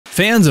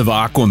Fans of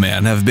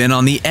Aquaman have been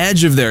on the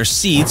edge of their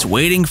seats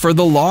waiting for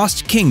The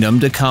Lost Kingdom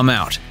to come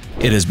out.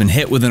 It has been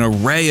hit with an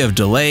array of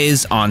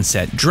delays,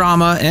 on-set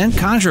drama, and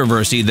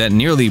controversy that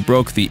nearly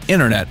broke the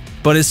internet,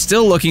 but is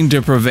still looking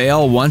to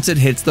prevail once it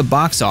hits the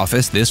box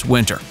office this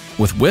winter.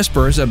 With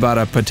whispers about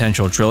a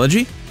potential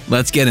trilogy,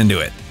 let's get into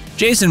it.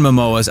 Jason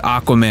Momoa's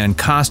Aquaman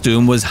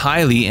costume was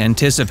highly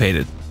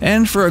anticipated,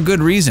 and for a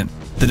good reason.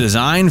 The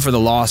design for the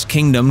Lost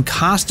Kingdom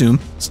costume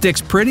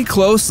sticks pretty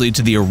closely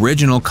to the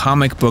original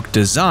comic book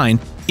design,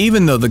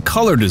 even though the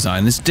color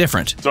design is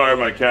different. Sorry,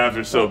 my calves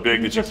are so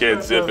big that you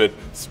can't zip it.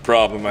 It's a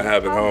problem I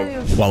have at home.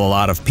 While a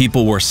lot of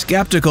people were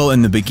skeptical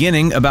in the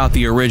beginning about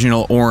the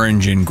original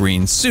orange and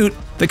green suit,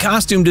 the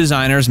costume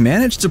designers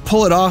managed to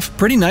pull it off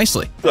pretty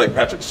nicely. I feel like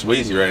Patrick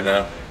Swayze right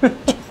now.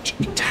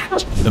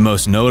 The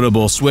most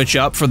notable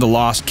switch-up for the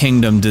Lost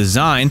Kingdom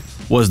design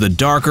was the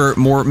darker,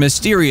 more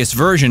mysterious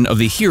version of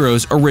the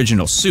hero's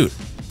original suit.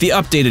 The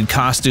updated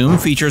costume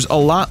features a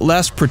lot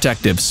less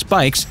protective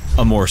spikes,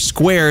 a more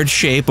squared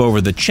shape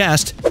over the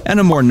chest, and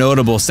a more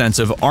notable sense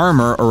of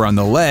armor around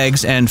the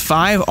legs and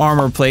 5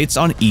 armor plates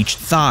on each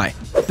thigh.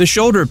 The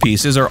shoulder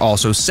pieces are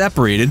also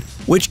separated,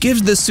 which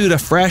gives the suit a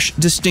fresh,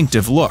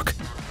 distinctive look.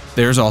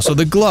 There's also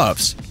the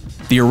gloves.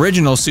 The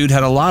original suit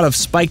had a lot of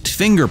spiked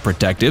finger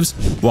protectives,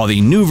 while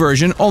the new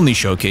version only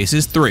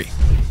showcases 3.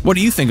 What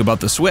do you think about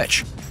the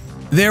switch?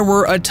 There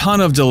were a ton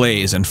of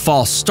delays and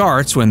false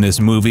starts when this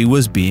movie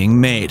was being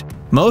made,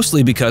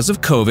 mostly because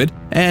of COVID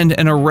and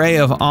an array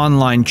of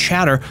online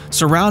chatter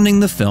surrounding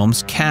the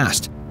film's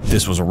cast.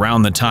 This was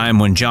around the time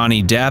when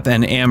Johnny Depp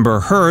and Amber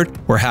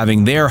Heard were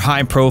having their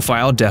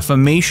high-profile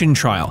defamation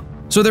trial,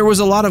 so there was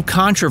a lot of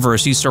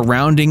controversy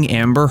surrounding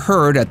Amber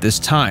Heard at this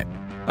time.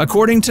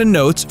 According to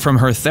notes from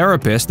her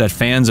therapist that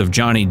fans of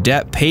Johnny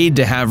Depp paid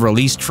to have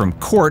released from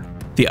court,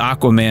 the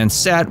Aquaman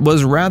set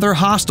was rather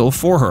hostile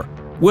for her,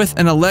 with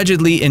an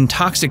allegedly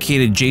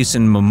intoxicated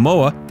Jason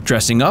Momoa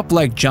dressing up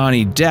like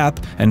Johnny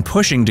Depp and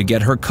pushing to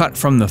get her cut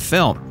from the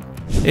film.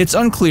 It's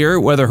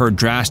unclear whether her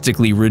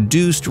drastically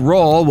reduced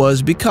role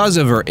was because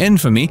of her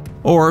infamy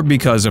or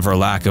because of her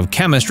lack of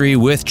chemistry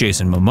with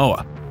Jason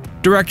Momoa.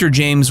 Director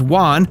James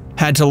Wan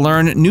had to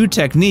learn new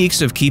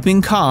techniques of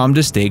keeping calm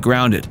to stay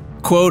grounded.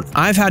 Quote,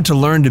 "I've had to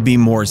learn to be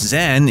more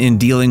zen in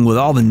dealing with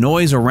all the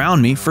noise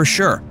around me for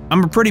sure.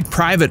 I'm a pretty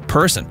private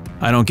person.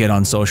 I don't get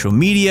on social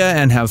media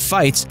and have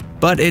fights,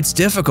 but it's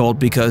difficult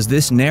because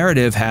this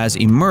narrative has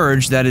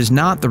emerged that is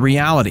not the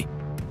reality."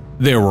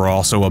 There were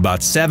also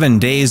about 7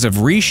 days of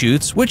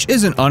reshoots, which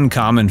isn't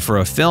uncommon for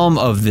a film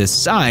of this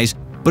size,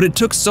 but it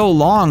took so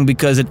long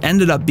because it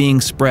ended up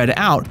being spread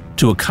out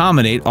to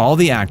accommodate all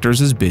the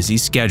actors' busy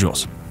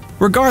schedules.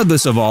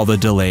 Regardless of all the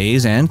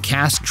delays and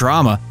cast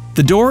drama,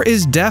 the door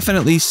is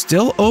definitely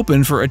still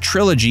open for a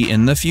trilogy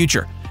in the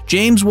future.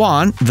 James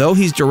Wan, though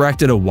he's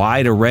directed a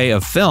wide array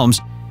of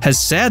films, has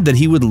said that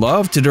he would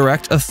love to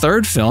direct a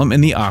 3rd film in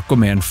the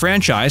Aquaman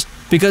franchise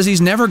because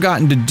he's never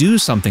gotten to do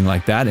something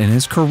like that in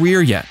his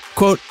career yet.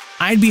 Quote,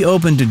 "I'd be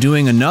open to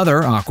doing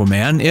another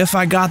Aquaman if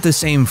I got the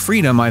same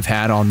freedom I've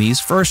had on these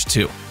first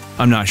 2.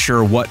 I'm not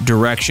sure what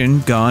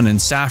direction Gunn and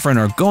Safran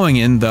are going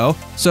in though,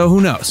 so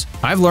who knows.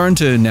 I've learned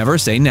to never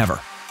say never."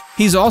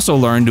 He's also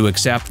learned to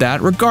accept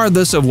that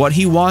regardless of what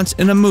he wants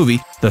in a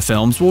movie, the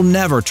films will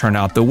never turn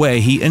out the way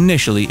he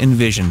initially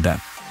envisioned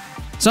them.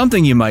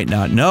 Something you might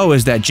not know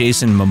is that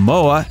Jason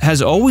Momoa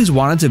has always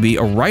wanted to be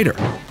a writer.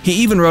 He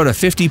even wrote a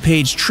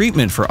 50-page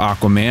treatment for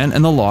Aquaman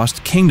and the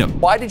Lost Kingdom.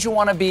 Why did you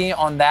want to be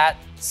on that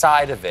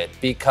side of it?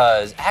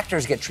 Because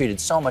actors get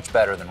treated so much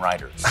better than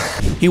writers.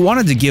 He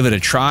wanted to give it a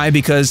try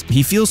because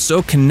he feels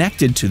so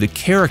connected to the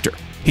character.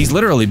 He's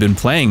literally been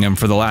playing him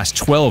for the last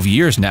 12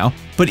 years now,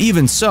 but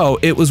even so,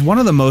 it was one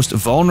of the most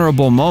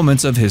vulnerable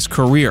moments of his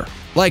career.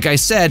 Like I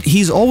said,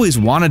 he's always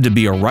wanted to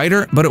be a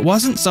writer, but it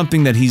wasn't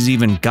something that he's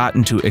even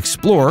gotten to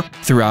explore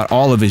throughout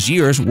all of his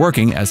years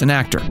working as an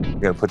actor. You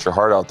gotta put your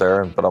heart out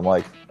there, but I'm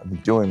like, I'm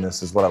doing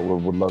this is what I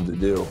would love to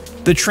do.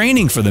 The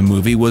training for the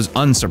movie was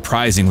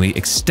unsurprisingly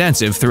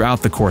extensive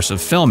throughout the course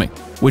of filming,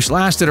 which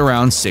lasted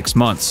around 6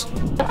 months.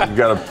 You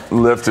gotta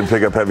lift and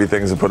pick up heavy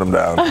things and put them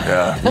down,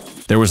 yeah.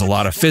 There was a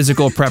lot of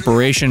physical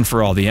preparation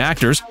for all the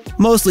actors,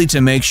 mostly to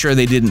make sure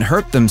they didn't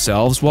hurt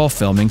themselves while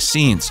filming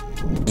scenes.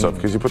 So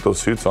because you put those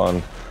suits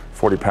on,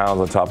 40 pounds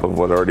on top of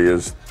what already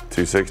is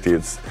 260,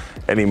 it's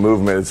any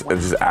movement,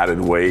 it's just added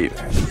weight.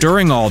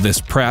 During all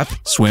this prep,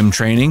 swim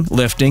training,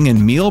 lifting,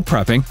 and meal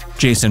prepping,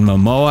 Jason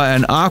Momoa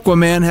and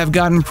Aquaman have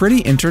gotten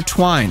pretty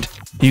intertwined.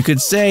 You could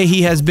say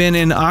he has been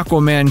in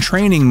Aquaman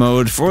training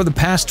mode for the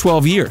past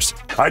 12 years.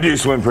 I do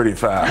swim pretty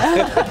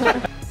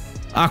fast.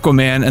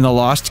 Aquaman and the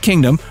Lost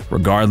Kingdom,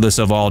 regardless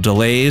of all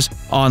delays,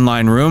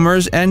 online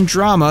rumors, and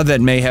drama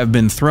that may have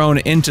been thrown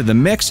into the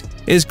mix,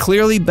 is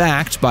clearly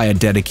backed by a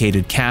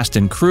dedicated cast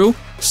and crew,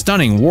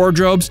 stunning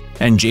wardrobes,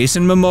 and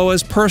Jason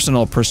Momoa's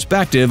personal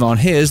perspective on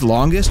his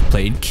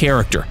longest-played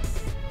character.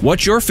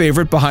 What's your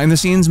favorite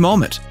behind-the-scenes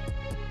moment?